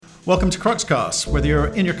Welcome to Cruxcast. Whether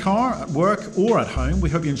you're in your car, at work, or at home,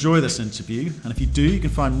 we hope you enjoy this interview. And if you do, you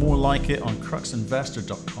can find more like it on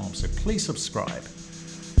cruxinvestor.com, so please subscribe.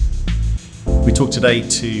 We talked today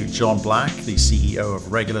to John Black, the CEO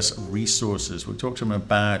of Regulus Resources. We talked to him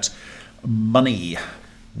about money.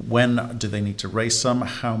 When do they need to raise some,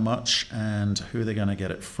 how much, and who they're going to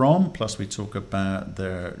get it from. Plus we talk about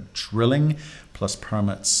their drilling, plus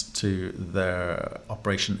permits to their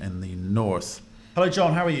operation in the north. Hello,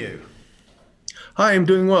 John. How are you? Hi, I'm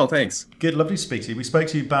doing well, thanks. Good, lovely to speak to you. We spoke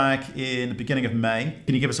to you back in the beginning of May.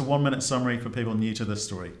 Can you give us a 1-minute summary for people new to this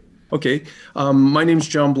story? Okay, my name's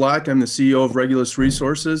John Black. I'm the CEO of Regulus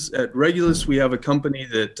Resources. At Regulus, we have a company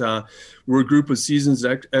that we're a group of seasoned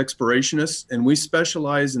explorationists, and we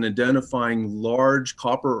specialize in identifying large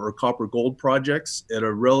copper or copper gold projects at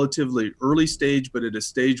a relatively early stage, but at a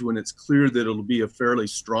stage when it's clear that it'll be a fairly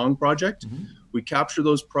strong project. Mm-hmm. We capture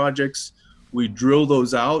those projects, we drill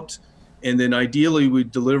those out, and then ideally we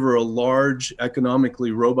deliver a large,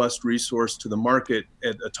 economically robust resource to the market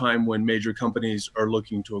at a time when major companies are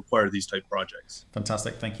looking to acquire these type projects.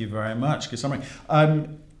 Fantastic. Thank you very much. Good summary.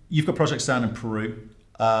 You've got projects down in Peru.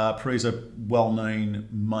 Peru is a well-known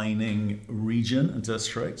mining region and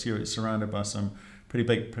district. You're surrounded by some pretty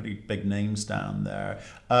big names down there.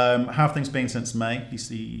 How have things been since May? You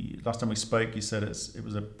see, last time we spoke, you said it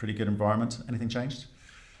was a pretty good environment. Anything changed?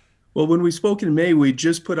 Well, when we spoke in May, we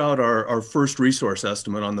just put out our first resource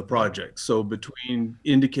estimate on the project. So between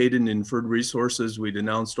indicated and inferred resources, we'd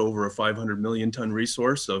announced over a 500 million ton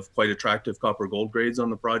resource of quite attractive copper gold grades on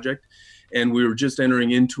the project. And we were just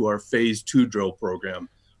entering into our phase 2 drill program.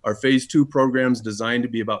 Our phase 2 program is designed to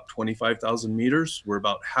be about 25,000 meters. We're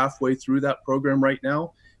about halfway through that program right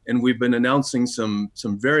now. And we've been announcing some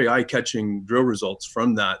very eye-catching drill results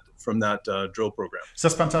from that drill program. So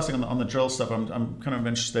that's fantastic on the drill stuff. I'm kind of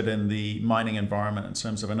interested in the mining environment in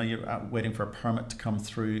terms of, I know you're waiting for a permit to come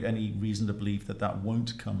through. Any reason to believe that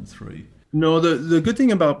won't come through? No, the good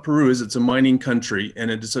thing about Peru is it's a mining country, and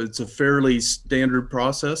it's a fairly standard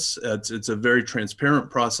process. It's a very transparent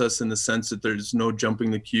process in the sense that there's no jumping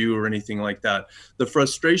the queue or anything like that. The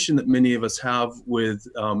frustration that many of us have with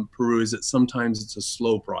Peru is that sometimes it's a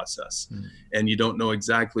slow process, and you don't know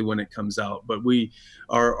exactly when it comes out. But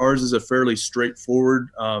ours is a fairly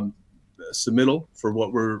straightforward submittal for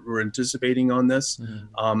what we're anticipating on this,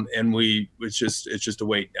 and it's just a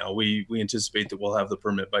wait now. We anticipate that we'll have the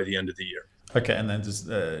permit by the end of the year. Okay, and then there's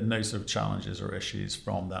no sort of challenges or issues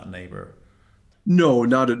from that neighbor? No,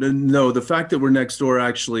 no. The fact that we're next door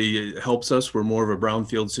actually helps us. We're more of a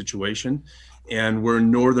brownfield situation. And we're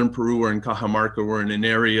in northern Peru, we're in Cajamarca, we're in an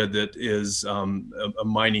area that is a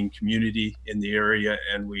mining community in the area,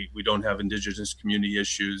 and we don't have indigenous community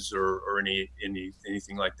issues or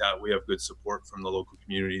anything like that. We have good support from the local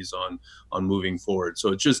communities on moving forward. So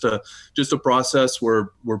it's just a process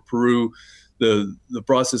where Peru, the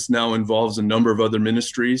process now involves a number of other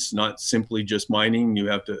ministries, not simply just mining. You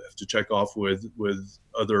have to check off with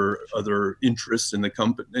other interests in the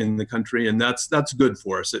country, and that's good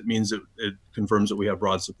for us. It means it confirms that we have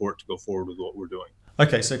broad support to go forward with what we're doing.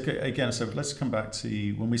 Okay, so again, let's come back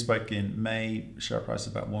to when we spoke in May. Share price is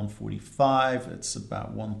about 145. It's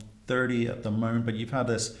about 130 at the moment, but you've had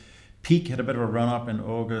this peak, had a bit of a run up in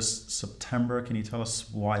August, September. Can you tell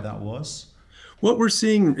us why that was? What we're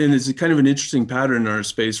seeing, and it's kind of an interesting pattern in our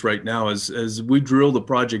space right now, is as we drill the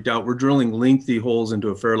project out, we're drilling lengthy holes into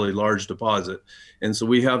a fairly large deposit. And so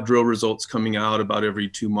we have drill results coming out about every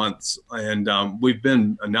 2 months. And we've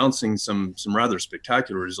been announcing some rather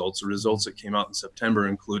spectacular results. The results that came out in September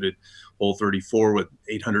included hole 34 with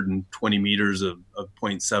 820 meters of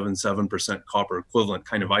 0.77% copper equivalent,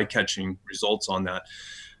 kind of eye-catching results on that.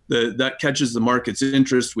 That catches the market's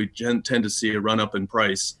interest. We tend to see a run up in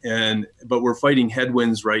price, but we're fighting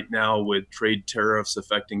headwinds right now with trade tariffs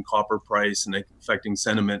affecting copper price and affecting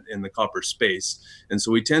sentiment in the copper space. And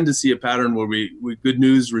so we tend to see a pattern where we good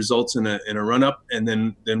news results in a run up, and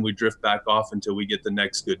then we drift back off until we get the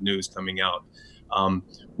next good news coming out.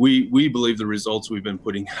 We believe the results we've been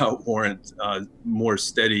putting out warrant more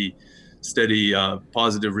steady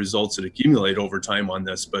positive results that accumulate over time on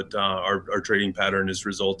this, but our trading pattern has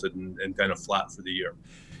resulted in kind of flat for the year.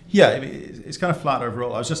 Yeah, it's kind of flat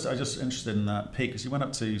overall. I was just interested in that peak because you went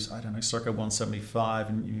up to, I don't know, circa 175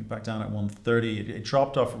 and you back down at 130. It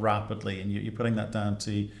dropped off rapidly, and you're putting that down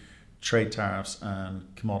to trade tariffs and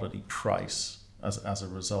commodity price as a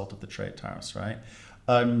result of the trade tariffs, right?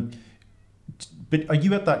 But are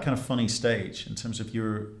you at that kind of funny stage in terms of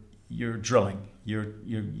you're drilling. You're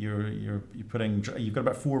putting. You've got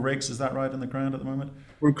about 4 rigs. Is that right in the ground at the moment?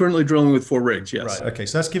 We're currently drilling with 4 rigs. Yes. Right. Okay.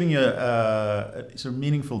 So that's giving you sort of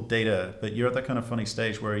meaningful data, but you're at that kind of funny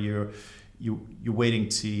stage where you're waiting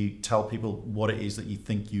to tell people what it is that you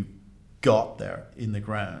think you've got there in the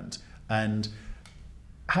ground, and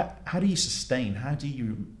how do you sustain? How do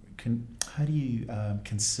you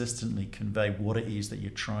consistently convey what it is that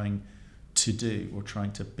you're trying to do or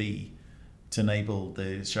trying to be to enable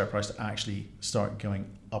the share price to actually start going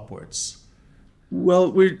upwards?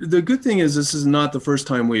 Well, the good thing is this is not the first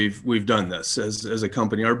time we've done this as a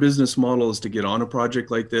company. Our business model is to get on a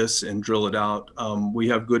project like this and drill it out. We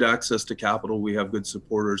have good access to capital. We have good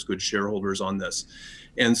supporters, good shareholders on this.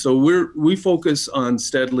 And so we focus on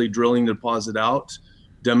steadily drilling the deposit out,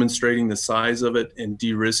 demonstrating the size of it, and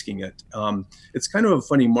de-risking it. It's kind of a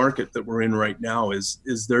funny market that we're in right now is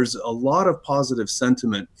there's a lot of positive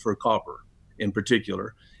sentiment for copper in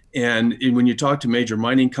particular. And when you talk to major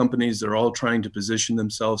mining companies, they're all trying to position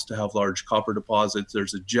themselves to have large copper deposits.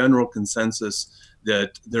 There's a general consensus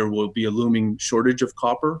that there will be a looming shortage of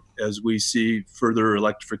copper as we see further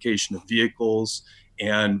electrification of vehicles.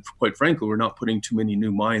 And quite frankly, we're not putting too many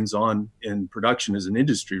new mines on in production as an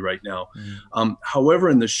industry right now. However,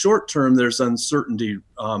 in the short term, there's uncertainty.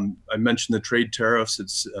 I mentioned the trade tariffs.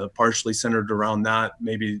 It's partially centered around that,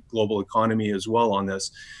 maybe global economy as well on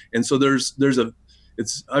this. And so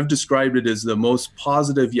I've described it as the most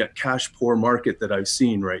positive yet cash poor market that I've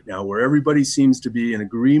seen right now, where everybody seems to be in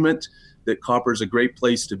agreement that copper is a great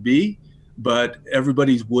place to be, but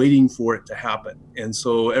everybody's waiting for it to happen. And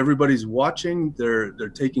so everybody's watching, they're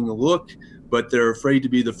taking a look, but they're afraid to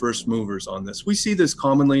be the first movers on this. We see this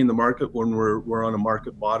commonly in the market when we're on a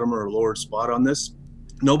market bottom or a lower spot on this.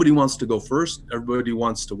 Nobody wants to go first. Everybody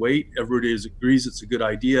wants to wait. Everybody agrees it's a good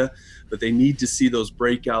idea, but they need to see those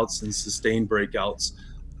breakouts and sustained breakouts.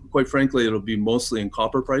 Quite frankly, it'll be mostly in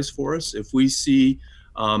copper price for us. If we see,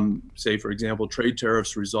 say, for example, trade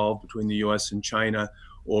tariffs resolved between the US and China,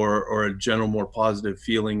 or a general more positive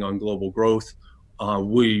feeling on global growth,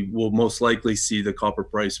 we will most likely see the copper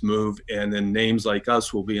price move, and then names like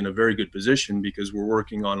us will be in a very good position because we're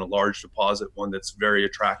working on a large deposit, one that's very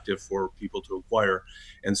attractive for people to acquire.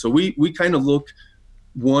 And so we kind of look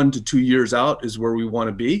 1 to 2 years out is where we want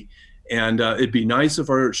to be. And it'd be nice if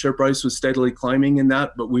our share price was steadily climbing in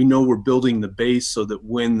that, but we know we're building the base so that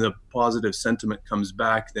when the positive sentiment comes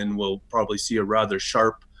back, then we'll probably see a rather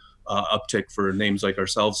sharp uptick for names like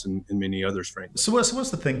ourselves and many others, frankly. So what's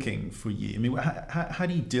the thinking for you? I mean, how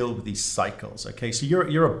do you deal with these cycles? Okay, so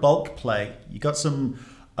you're a bulk play. You got some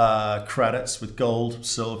credits with gold,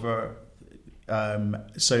 silver.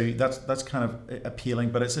 So that's kind of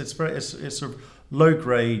appealing, but it's sort of low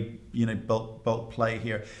grade, bulk play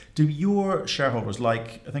here. Do your shareholders,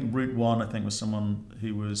 like I think Route One, I think was someone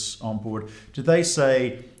who was on board, did they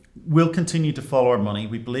say, we'll continue to follow our money.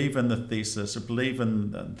 We believe in the thesis, or believe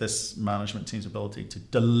in this management team's ability to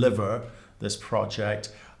deliver this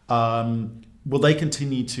project. Will they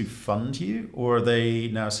continue to fund you, or are they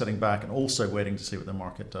now sitting back and also waiting to see what the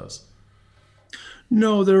market does?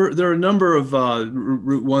 No, there are a number of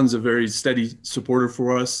Route One's a very steady supporter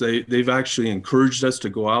for us. They've actually encouraged us to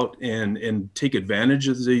go out and take advantage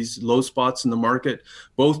of these low spots in the market,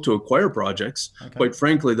 both to acquire projects. Okay. Quite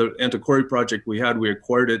frankly, the Antiquary project we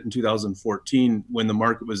acquired it in 2014 when the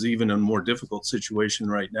market was even in a more difficult situation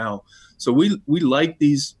right now. So we like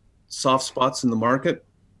these soft spots in the market.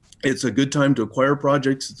 It's a good time to acquire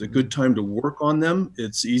projects. It's a good time to work on them.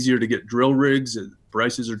 It's easier to get drill rigs.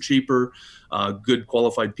 Prices are cheaper. Good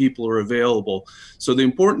qualified people are available. So the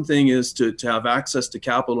important thing is to have access to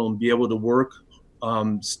capital and be able to work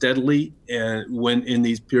steadily, and when in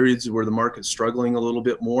these periods where the market's struggling a little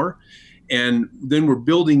bit more. And then we're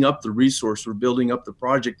building up the resource, we're building up the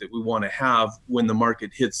project that we want to have when the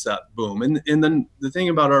market hits that boom. And then the thing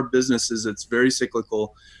about our business is it's very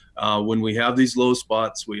cyclical. When we have these low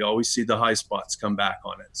spots, we always see the high spots come back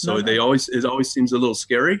on it. So it always seems a little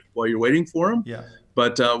scary while you're waiting for them. Yeah.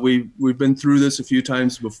 But we've been through this a few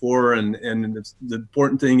times before, and the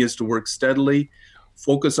important thing is to work steadily,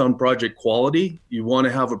 focus on project quality. You want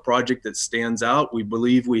to have a project that stands out. We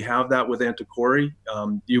believe we have that with Antiquary.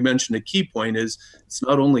 You mentioned a key point is it's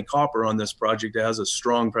not only copper on this project, it has a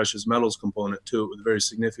strong precious metals component to it with very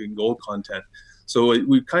significant gold content. So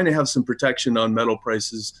we kind of have some protection on metal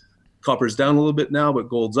prices. Copper's down a little bit now, but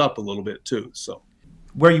gold's up a little bit too. So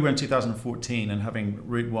where you were in 2014 and having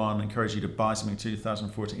Route One encourage you to buy something in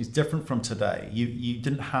 2014 is different from today. You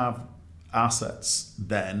didn't have assets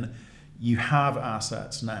then. You have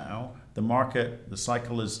assets now. The market, the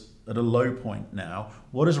cycle is at a low point now.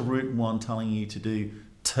 What is Route One telling you to do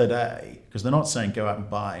today? Because they're not saying go out and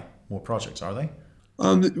buy more projects, are they?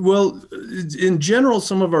 Well, in general,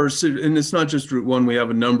 some of our, and it's not just Route One, we have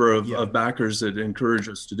a number of backers that encourage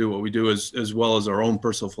us to do what we do, as well as our own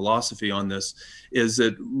personal philosophy on this, is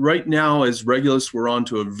that right now as Regulus, we're on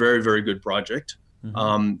to a very, very good project.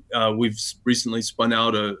 We've recently spun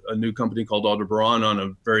out a new company called Aldebaran on a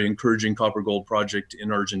very encouraging copper gold project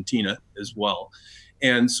in Argentina as well.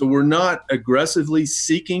 And so we're not aggressively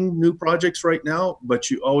seeking new projects right now, but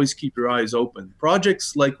you always keep your eyes open.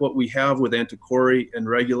 Projects like what we have with Antiquary and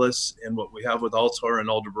Regulus and what we have with Altar and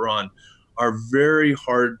Aldebaran are very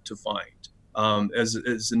hard to find.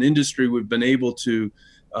 As an industry, we've been able to,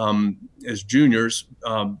 as juniors,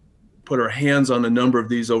 put our hands on a number of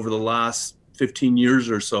these over the last 15 years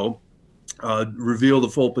or so, reveal the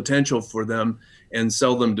full potential for them and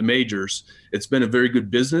sell them to majors. It's been a very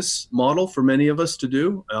good business model for many of us to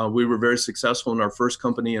do. We were very successful in our first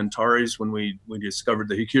company, Antares, when we discovered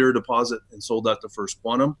the Hikira deposit and sold that to First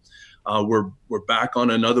Quantum. We're back on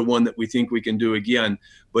another one that we think we can do again,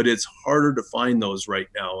 but it's harder to find those right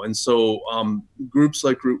now. And so groups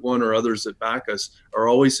like Route One or others that back us are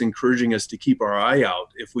always encouraging us to keep our eye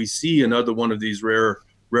out. If we see another one of these rare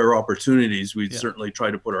opportunities, we'd certainly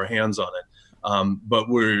try to put our hands on it. But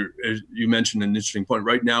as you mentioned, an interesting point.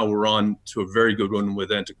 Right now, we're on to a very good one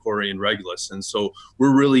with Antiquary and Regulus. And so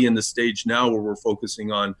we're really in the stage now where we're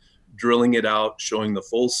focusing on drilling it out, showing the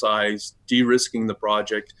full size, de-risking the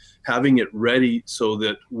project, having it ready so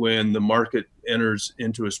that when the market enters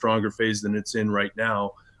into a stronger phase than it's in right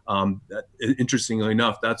now, interestingly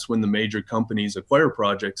enough, that's when the major companies acquire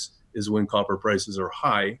projects, is when copper prices are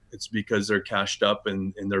high. It's because they're cashed up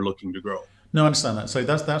and they're looking to grow. No, I understand that. So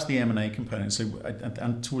that's the M&A component. So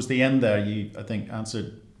and towards the end there, you, I think,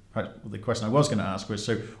 answered the question I was going to ask, was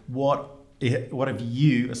so what have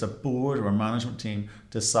you as a board or a management team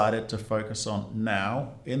decided to focus on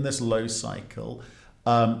now in this low cycle,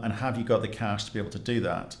 and have you got the cash to be able to do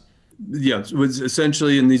that? Yeah, it was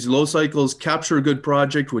essentially in these low cycles, capture a good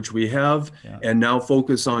project, which we have, and now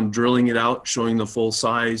focus on drilling it out, showing the full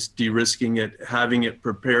size, de-risking it, having it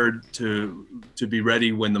prepared to be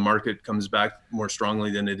ready when the market comes back more strongly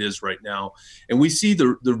than it is right now. And we see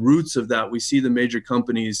the roots of that. We see the major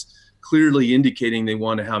companies clearly indicating they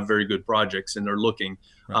want to have very good projects, and they're looking.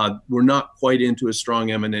 We're not quite into a strong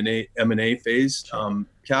M&A phase.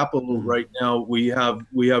 Capital right now, we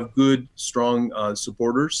have good, strong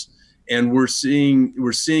supporters. And we're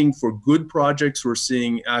seeing for good projects, we're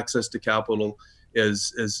seeing access to capital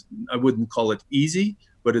as I wouldn't call it easy,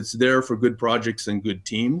 but it's there for good projects and good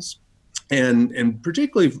teams. And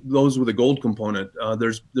particularly those with a gold component,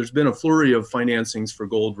 there's been a flurry of financings for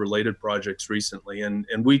gold related projects recently, and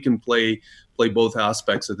we can play both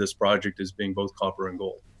aspects of this project as being both copper and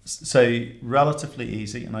gold. So relatively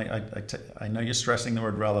easy, and I know you're stressing the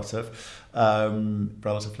word relative,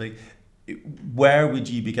 relatively. Where would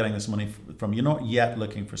you be getting this money from? You're not yet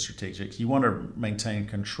looking for strategics. You want to maintain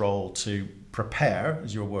control to prepare,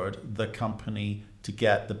 as your word, the company to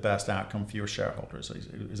get the best outcome for your shareholders.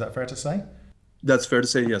 Is that fair to say? That's fair to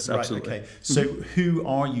say, yes, absolutely. Right, okay. So who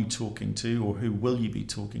are you talking to, or who will you be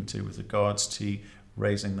talking to with regards to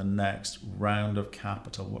raising the next round of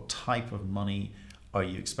capital? What type of money are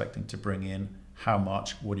you expecting to bring in? How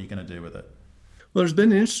much? What are you going to do with it? Well, there's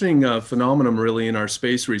been an interesting phenomenon really in our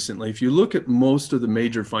space recently. If you look at most of the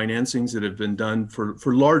major financings that have been done for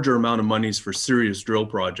larger amount of monies for serious drill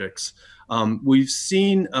projects, we've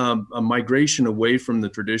seen a migration away from the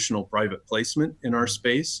traditional private placement in our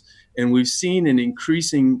space. And we've seen an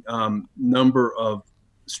increasing number of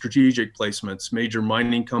strategic placements, major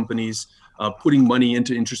mining companies putting money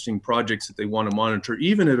into interesting projects that they want to monitor,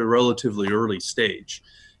 even at a relatively early stage.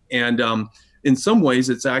 And in some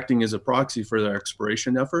ways, it's acting as a proxy for their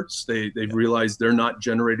exploration efforts. They've realized they're not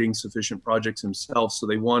generating sufficient projects themselves, so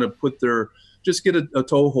they want to just get a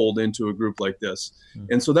toehold into a group like this.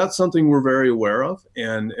 And so that's something we're very aware of,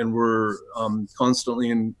 and we're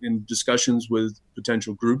constantly in discussions with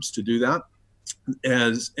potential groups to do that.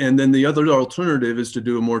 And then the other alternative is to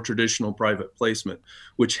do a more traditional private placement,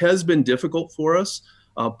 which has been difficult for us,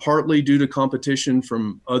 partly due to competition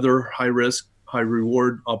from other high-risk,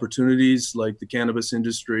 high-reward opportunities like the cannabis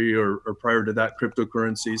industry or prior to that,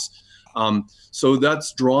 cryptocurrencies. So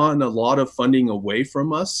that's drawn a lot of funding away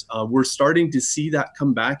from us. We're starting to see that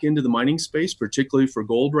come back into the mining space, particularly for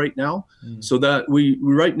gold right now. So that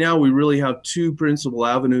right now we really have two principal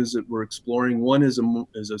avenues that we're exploring. One is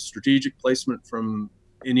a strategic placement from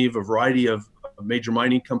any of a variety of major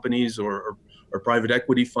mining companies or private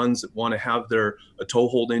equity funds that want to have a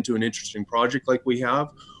toehold into an interesting project like we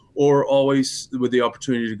have, or always with the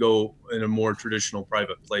opportunity to go in a more traditional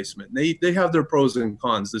private placement. They have their pros and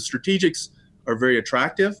cons. The strategics are very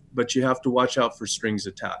attractive, but you have to watch out for strings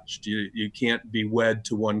attached. You can't be wed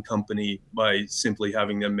to one company by simply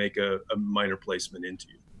having them make a minor placement into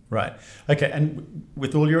you. Right. Okay. And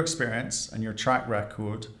with all your experience and your track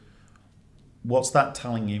record, what's that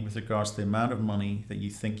telling you with regards to the amount of money that you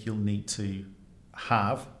think you'll need to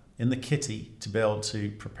have in the kitty to be able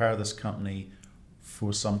to prepare this company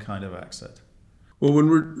for some kind of exit? Well,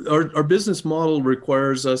 when our business model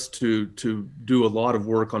requires us to do a lot of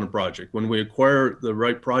work on a project. When we acquire the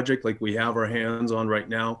right project, like we have our hands on right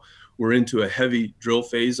now, we're into a heavy drill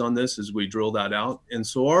phase on this as we drill that out. And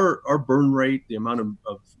so our burn rate, the amount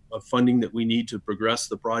of funding that we need to progress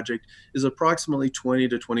the project, is approximately 20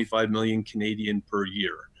 to 25 million Canadian per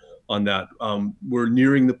year on that. We're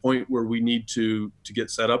nearing the point where we need to get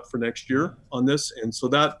set up for next year on this. And so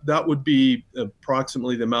that would be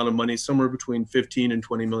approximately the amount of money, somewhere between 15 and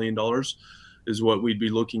 $20 million is what we'd be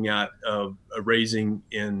looking at raising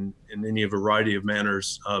in any variety of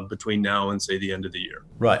manners between now and, say, the end of the year.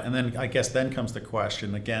 Right. And then I guess then comes the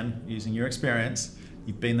question, again, using your experience,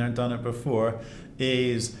 you've been there and done it before,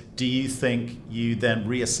 is do you think you then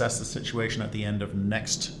reassess the situation at the end of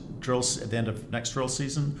next drill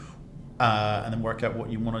season and then work out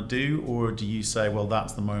what you want to do? Or do you say, well,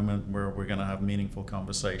 that's the moment where we're going to have meaningful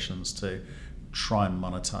conversations to try and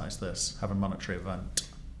monetize this, have a monetary event?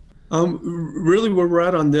 Really where we're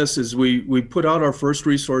at on this is we put out our first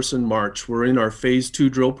resource in March. We're in our phase 2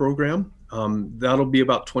 drill program. That'll be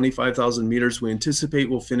about 25,000 meters. We anticipate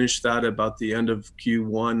we'll finish that about the end of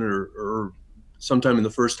Q1 or sometime in the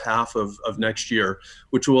first half of next year,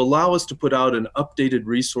 which will allow us to put out an updated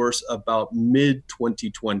resource about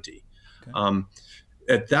mid-2020. Okay.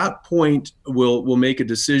 At that point, we'll make a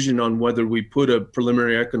decision on whether we put a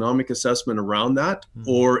preliminary economic assessment around that,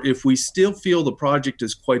 or if we still feel the project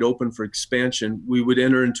is quite open for expansion, we would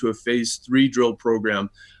enter into a phase 3 drill program.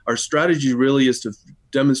 Our strategy really is to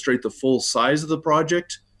demonstrate the full size of the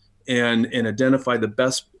project and identify the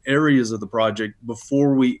best areas of the project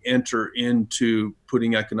before we enter into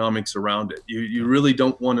putting economics around it. You really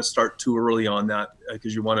don't want to start too early on that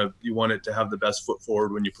because you want it to have the best foot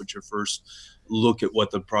forward when you put your first look at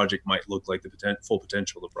what the project might look like, the full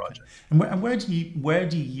potential of the project. And where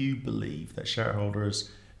do you believe that shareholders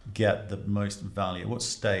get the most value? What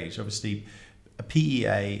stage? Obviously, a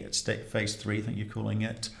PEA at phase 3, I think you're calling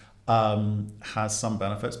it, has some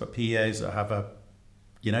benefits, but PEAs that have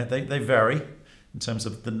they vary in terms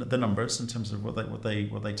of the numbers, in terms of what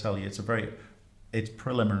they tell you. It's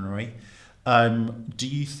preliminary. Do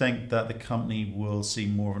you think that the company will see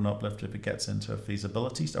more of an uplift if it gets into a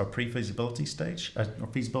feasibility or pre-feasibility stage, or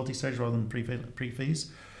feasibility stage rather than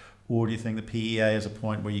pre-feas? Or do you think the PEA is a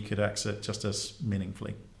point where you could exit just as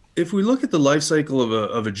meaningfully? If we look at the life cycle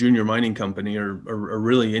of a junior mining company or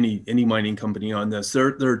really any mining company on this,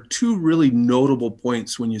 there are two really notable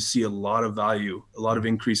points when you see a lot of value, a lot of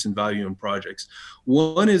increase in value in projects.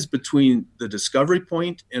 One is between the discovery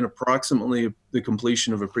point and approximately the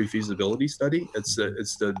completion of a pre-feasibility study. It's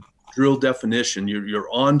the drill definition.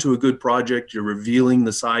 You're on to a good project, you're revealing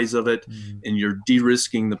the size of it, and you're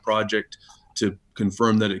de-risking the project to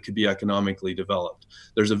confirm that it could be economically developed.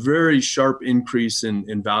 There's a very sharp increase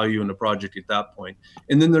in value in a project at that point.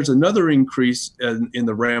 And then there's another increase in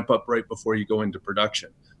the ramp up right before you go into production.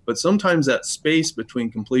 But sometimes that space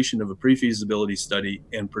between completion of a pre-feasibility study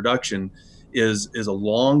and production is a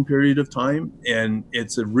long period of time, and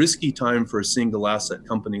it's a risky time for a single asset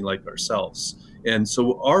company like ourselves. And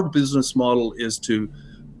so our business model is to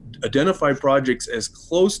identify projects as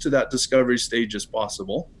close to that discovery stage as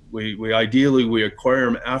possible. We ideally acquire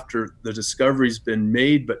them after the discovery's been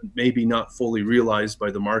made, but maybe not fully realized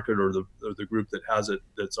by the market or the group that has it,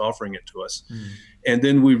 that's offering it to us. And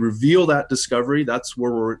then we reveal that discovery. That's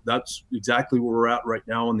exactly where we're at right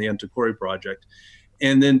now on the Antiquary project.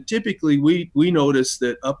 And then typically we notice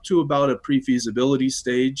that up to about a pre-feasibility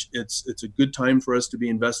stage, it's a good time for us to be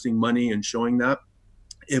investing money and showing that.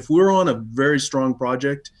 If we're on a very strong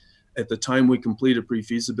project at the time we complete a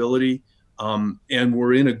pre-feasibility, and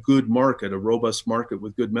we're in a good market, a robust market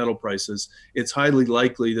with good metal prices, it's highly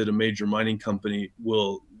likely that a major mining company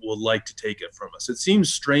will like to take it from us. It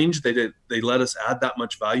seems strange that they let us add that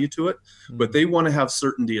much value to it, but they want to have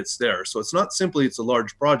certainty it's there. So it's not simply it's a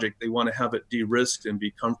large project, they want to have it de-risked and be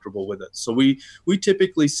comfortable with it. So we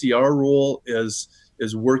typically see our role as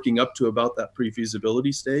working up to about that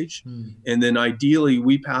pre-feasibility stage. And then ideally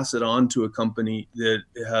we pass it on to a company that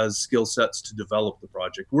has skill sets to develop the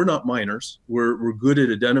project. We're not miners. We're good at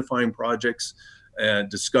identifying projects and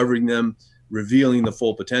discovering them. revealing the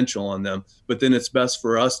full potential on them. But then it's best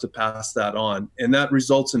for us to pass that on. And that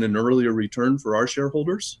results in an earlier return for our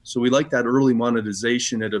shareholders. So we like that early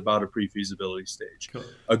monetization at about a pre-feasibility stage. Cool.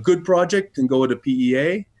 A good project can go at a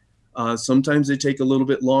PEA. Sometimes they take a little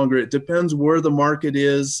bit longer. It depends where the market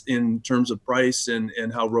is in terms of price and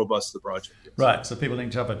how robust the project is. Right. So people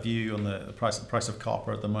need to have a view on the price of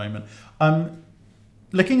copper at the moment.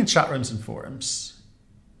 Looking at chat rooms and forums,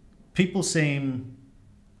 people seem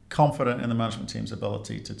confident in the management team's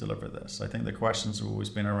ability to deliver this. I think the questions have always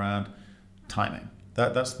been around timing.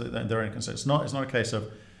 That's their only concern. It's not a case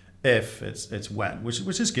of if, it's when,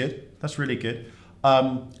 which is good. That's really good.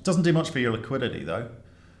 It doesn't do much for your liquidity though.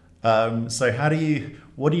 So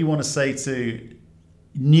what do you want to say to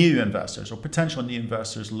new investors or potential new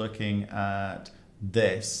investors looking at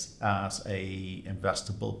this as a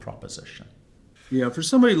investable proposition? Yeah, for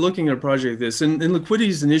somebody looking at a project like this, and liquidity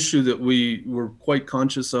is an issue that we were quite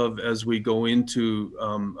conscious of as we go into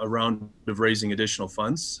a round of raising additional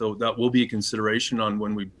funds. So that will be a consideration on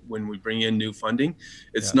when we bring in new funding.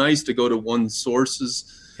 It's nice to go to one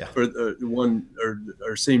sources for one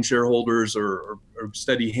or same shareholders or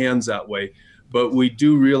steady hands that way. But we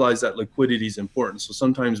do realize that liquidity is important. So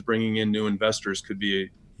sometimes bringing in new investors could be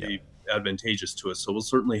advantageous to us. So we'll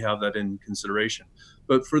certainly have that in consideration.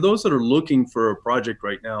 But for those that are looking for a project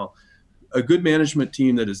right now, a good management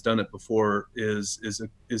team that has done it before is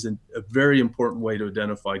a very important way to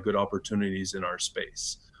identify good opportunities in our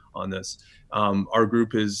space on this. Our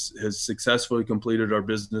group has successfully completed our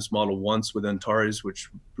business model once with Antares, which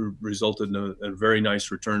resulted in a very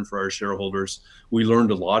nice return for our shareholders. We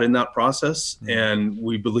learned a lot in that process, and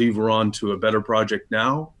we believe we're on to a better project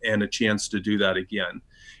now and a chance to do that again.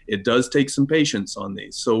 It does take some patience on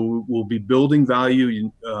these. So we'll be building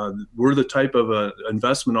value. We're the type of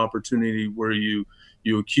investment opportunity where you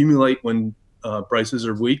accumulate when prices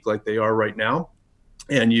are weak like they are right now.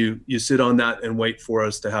 And you sit on that and wait for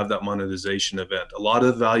us to have that monetization event. A lot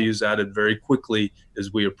of value is added very quickly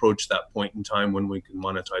as we approach that point in time when we can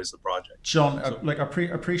monetize the project. John, I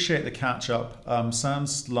appreciate the catch up.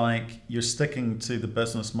 Sounds like you're sticking to the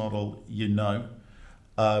business model. You're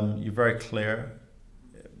very clear.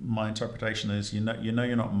 My interpretation is you're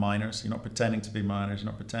not miners. You're not pretending to be miners.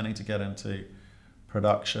 You're not pretending to get into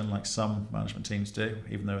production like some management teams do,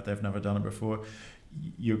 even though they've never done it before.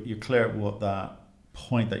 You're clear at what that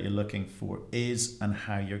point that you're looking for is and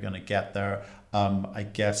how you're going to get there. I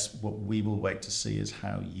guess what we will wait to see is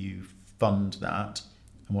how you fund that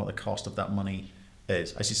and what the cost of that money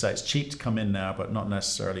is. As you say, it's cheap to come in now, but not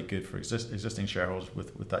necessarily good for existing shareholders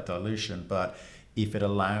with that dilution. But if it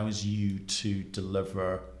allows you to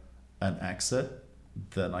deliver an exit,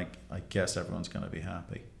 then I guess everyone's going to be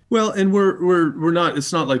happy. Well, and we're not.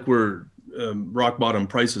 It's not like we're rock bottom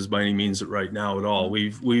prices by any means right now at all.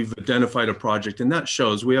 We've identified a project, and that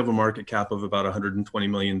shows we have a market cap of about $120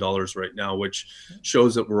 million right now, which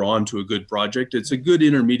shows that we're on to a good project. It's a good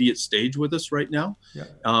intermediate stage with us right now. Yeah.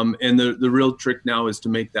 And the real trick now is to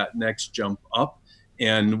make that next jump up,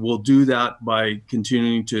 and we'll do that by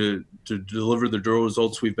continuing to deliver the drill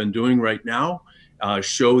results we've been doing right now.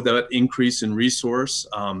 Show that increase in resource.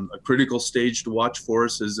 A critical stage to watch for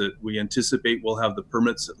us is that we anticipate we'll have the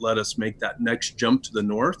permits that let us make that next jump to the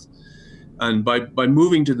north. And by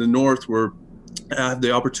moving to the north, we're have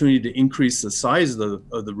the opportunity to increase the size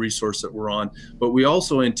of the resource that we're on, but we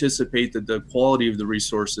also anticipate that the quality of the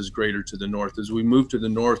resource is greater to the north. As we move to the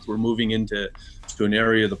north, we're moving into an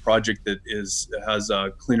area of the project that has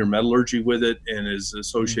a cleaner metallurgy with it and is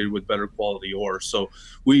associated with better quality ore. So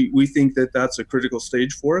we think that that's a critical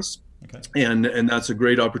stage for us. Okay. And that's a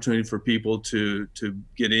great opportunity for people to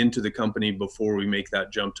get into the company before we make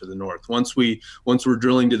that jump to the north. Once we're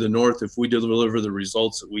drilling to the north, if we deliver the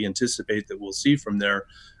results that we anticipate that we'll see from there,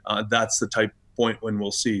 that's the type point when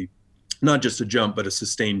we'll see not just a jump, but a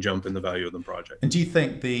sustained jump in the value of the project. And do you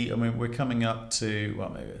think we're coming up to, well,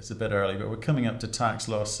 maybe it's a bit early, but we're coming up to tax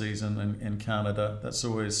loss season in Canada. That's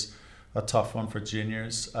always a tough one for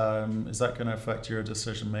juniors. Is that going to affect your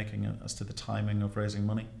decision making as to the timing of raising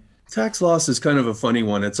money? Tax loss is kind of a funny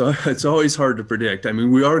one. It's always hard to predict. I mean,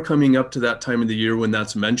 we are coming up to that time of the year when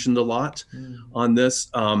that's mentioned a lot on this.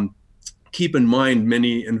 Keep in mind,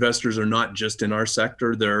 many investors are not just in our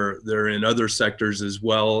sector; they're in other sectors as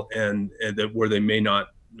well, and that where they may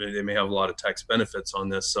have a lot of tax benefits on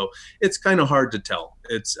this. So it's kind of hard to tell.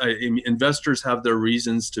 Investors have their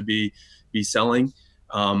reasons to be selling.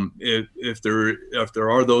 If there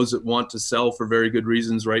are those that want to sell for very good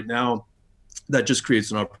reasons right now, that just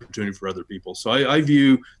creates an opportunity for other people. So I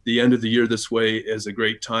view the end of the year this way as a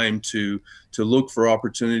great time to look for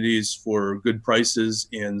opportunities for good prices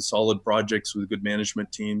in solid projects with good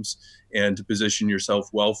management teams, and to position yourself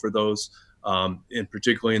well for those. And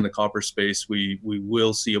particularly in the copper space, we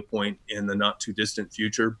will see a point in the not too distant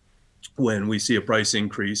future when we see a price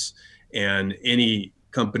increase, and any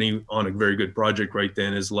company on a very good project right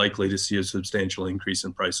then is likely to see a substantial increase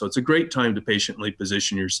in price. So it's a great time to patiently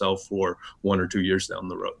position yourself for 1 or 2 years down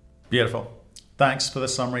the road. Beautiful. Thanks for the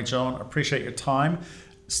summary, John. Appreciate your time.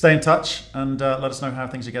 Stay in touch and let us know how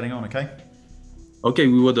things are getting on, okay? Okay,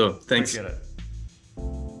 we will do. Thanks. Appreciate it.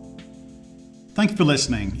 Thank you for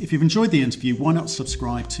listening. If you've enjoyed the interview, why not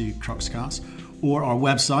subscribe to Cruxcast or our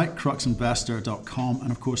website, cruxinvestor.com,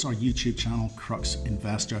 and of course our YouTube channel, Crux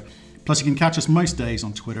Investor. Plus, you can catch us most days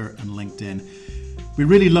on Twitter and LinkedIn. We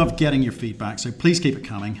really love getting your feedback, so please keep it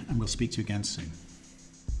coming, and we'll speak to you again soon.